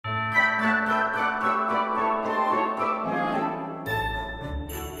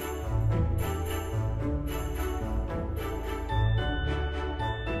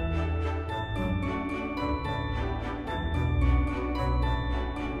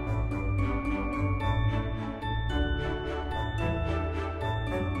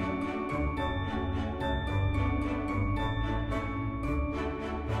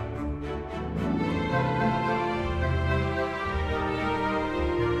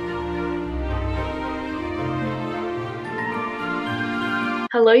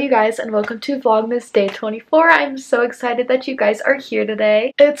Hello you guys and welcome to Vlogmas day 24. I'm so excited that you guys are here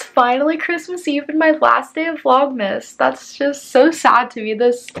today. It's finally Christmas Eve and my last day of Vlogmas. That's just so sad to me.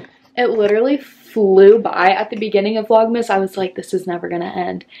 It literally flew by. At the beginning of Vlogmas, I was like, this is never gonna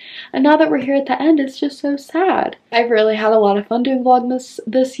end. And now that we're here at the end, it's just so sad. I've really had a lot of fun doing Vlogmas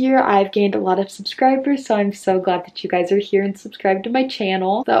this year. I've gained a lot of subscribers, so I'm so glad that you guys are here and subscribed to my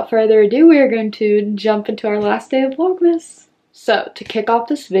channel. Without further ado, we are going to jump into our last day of Vlogmas. So, to kick off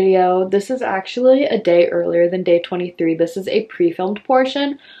this video, this is actually a day earlier than day 23. This is a pre-filmed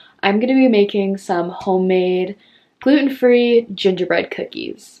portion. I'm going to be making some homemade gluten-free gingerbread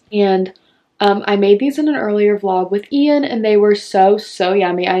cookies. And I made these in an earlier vlog with Ian and they were so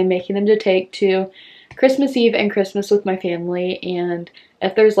yummy. I'm making them to take to Christmas Eve and Christmas with my family, and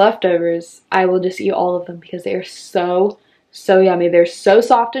if there's leftovers, I will just eat all of them because they are so yummy. They're so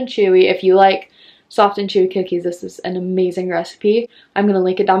soft and chewy. If you like soft and chewy cookies, this is an amazing recipe. I'm going to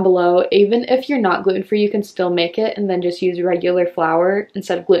link it down below. Even if you're not gluten-free, you can still make it and then just use regular flour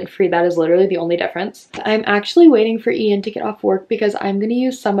instead of gluten-free. That is literally the only difference. I'm actually waiting for Ian to get off work because I'm going to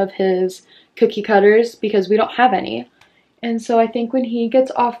use some of his cookie cutters because we don't have any. And so I think when he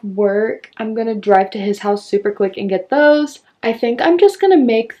gets off work, I'm going to drive to his house super quick and get those. I think I'm just going to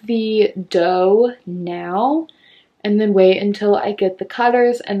make the dough now and then wait until I get the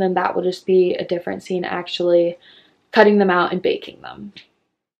cutters, and then that will just be a different scene, actually cutting them out and baking them.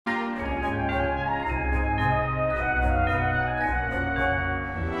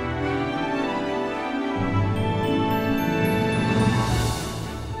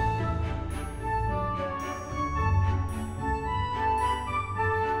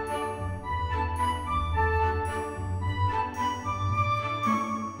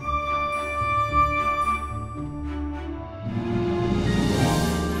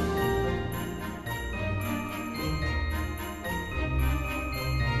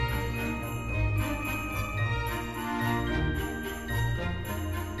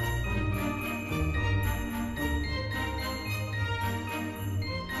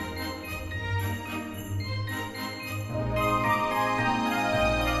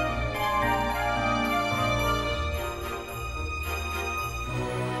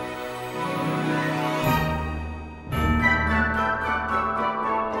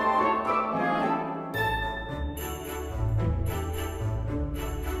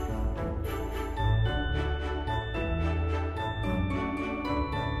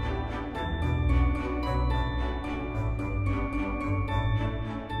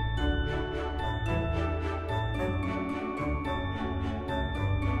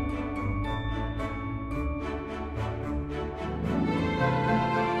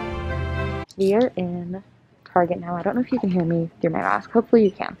 We are in Target now. I don't know if you can hear me through my mask. Hopefully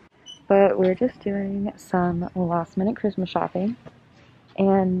you can. But we're just doing some last minute Christmas shopping.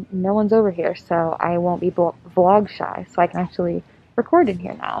 And no one's over here, so I won't be vlog shy. So I can actually record in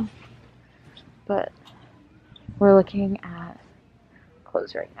here now. But we're looking at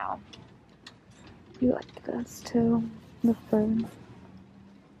clothes right now. You like this too? The fur.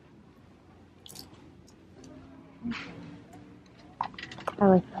 I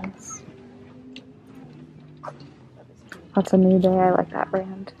like this. That's a new day. I like that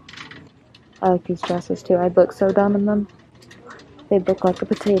brand. I like these dresses too. I'd look so dumb in them. They'd look like a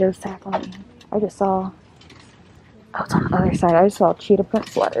potato sack on me. I just saw, oh, it's on the other side. I just saw a cheetah print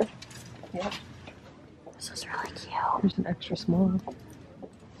sweater. Yeah. This is really cute. There's an extra small.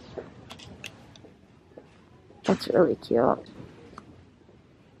 That's really cute.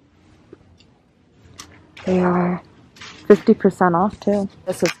 They are 50% off too.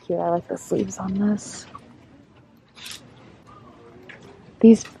 This is cute. I like the sleeves on this.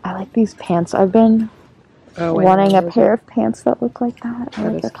 I like these pants. I've been wanting a pair of pants that look like that. I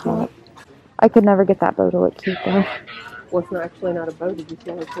like the top. I could never get that bow to look cute though. Well, it's actually not a bow. Did you see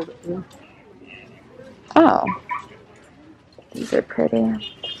how I pulled it through? Oh. These are pretty. I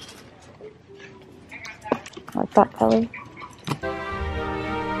like that color.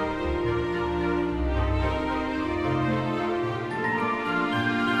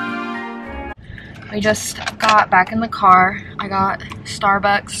 We just got back in the car. I got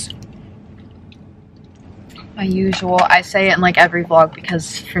Starbucks. My usual. I say it in like every vlog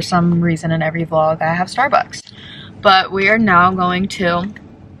because for some reason in every vlog I have Starbucks. But we are now going to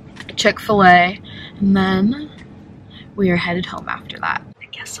Chick-fil-A and then we are headed home after that. I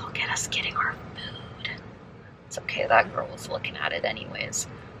guess I'll get us getting our food. It's okay, that girl was looking at it anyways.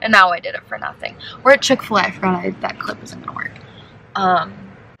 And now I did it for nothing. We're at Chick-fil-A. I forgot that clip isn't gonna work.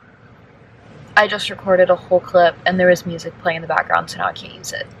 I just recorded a whole clip and there was music playing in the background, so now I can't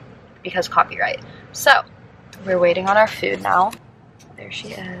use it because copyright. So we're waiting on our food now. there she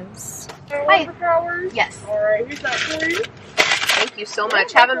is. Hi. Flowers? Yes. Alright, here's that for you. Thank you so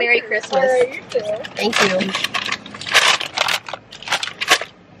much. Have a Merry Christmas. Alright, you too. Thank you.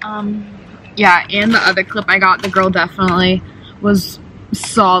 Yeah, and the other clip I got, the girl definitely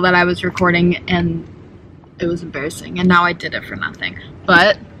saw that I was recording and it was embarrassing, and now I did it for nothing.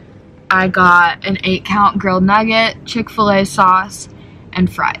 But I got an 8-count grilled nugget, Chick-fil-A sauce,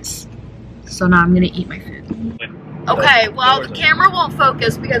 and fries. So now I'm gonna eat my food. Okay, well the camera won't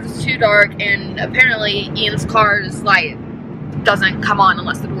focus because it's too dark, and apparently Ian's car's light doesn't come on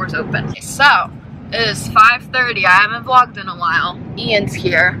unless the door's open. So it is 5:30. I haven't vlogged in a while. Ian's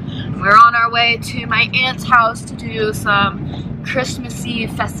here. We're on our way to my aunt's house to do some Christmassy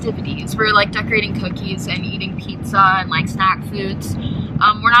festivities. We're like decorating cookies and eating pizza and like snack foods.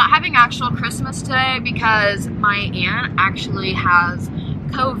 We're not having actual Christmas today because my aunt actually has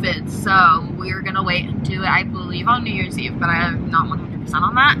COVID, so we're gonna wait and do it, I believe, on New Year's Eve, but I'm not 100%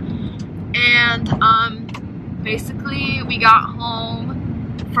 on that. And basically we got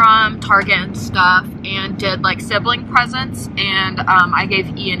home from Target and stuff and did like sibling presents, and I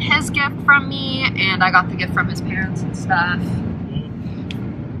gave Ian his gift from me, and I got the gift from his parents and stuff.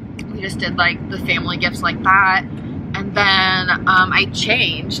 We just did like the family gifts like that. And then I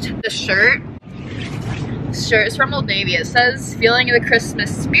changed the shirt. This shirt is from Old Navy. It says feeling the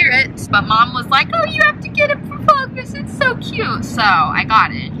Christmas spirit, but mom was like, oh, you have to get it for Vlogmas, it's so cute. So I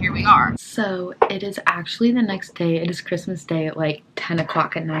got it, and here we are. So it is actually the next day. It is Christmas Day at like 10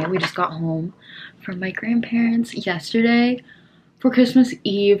 o'clock at night. We just got home from my grandparents yesterday. For Christmas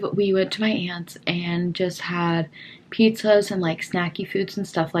Eve, we went to my aunt's and just had pizzas and like snacky foods and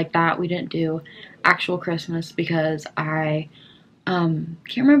stuff like that. We didn't do actual Christmas because I can't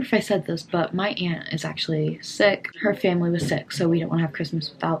remember if I said this, but my aunt is actually sick. Her family was sick, so we didn't want to have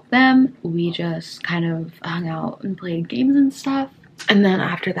Christmas without them. We just kind of hung out and played games and stuff. And then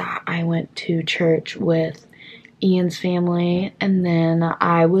after that, I went to church with Ian's family, and then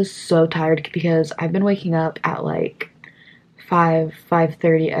I was so tired because I've been waking up at like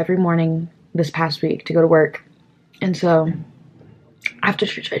 5:30 every morning this past week to go to work. And so after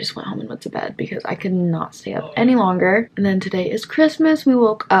church, I just went home and went to bed because I could not stay up any longer. And then today is Christmas. We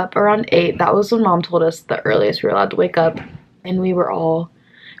woke up around 8. That was when mom told us the earliest we were allowed to wake up. And we were all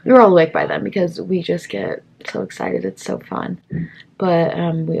awake by then because we just get so excited. It's so fun. But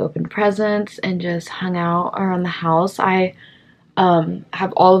we opened presents and just hung out around the house. I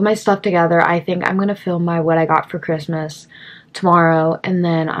have all of my stuff together. I think I'm going to film my what I got for Christmas tomorrow, and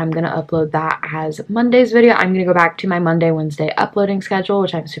then I'm gonna upload that as Monday's video. I'm gonna go back to my Monday, Wednesday uploading schedule,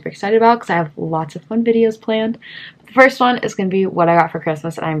 which I'm super excited about because I have lots of fun videos planned. The first one is gonna be what I got for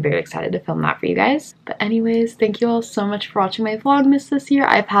Christmas, and I'm very excited to film that for you guys. But anyways, thank you all so much for watching my Vlogmas this year.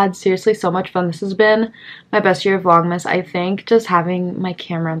 I've had seriously so much fun. This has been my best year of Vlogmas. I think just having my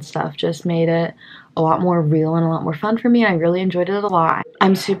camera and stuff just made it a lot more real and a lot more fun for me. I really enjoyed it a lot.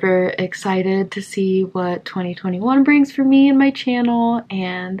 I'm super excited to see what 2021 brings for me and my channel,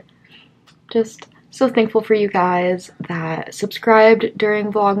 and just so thankful for you guys that subscribed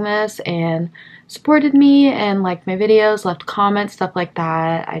during Vlogmas and supported me and liked my videos, left comments, stuff like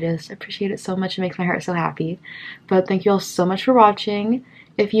that. I just appreciate it so much. It makes my heart so happy. But thank you all so much for watching.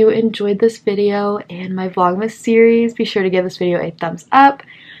 If you enjoyed this video and my Vlogmas series, be sure to give this video a thumbs up.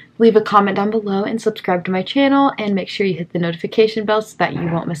 Leave a comment down below and subscribe to my channel, and make sure you hit the notification bell so that you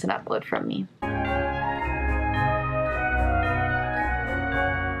won't miss an upload from me.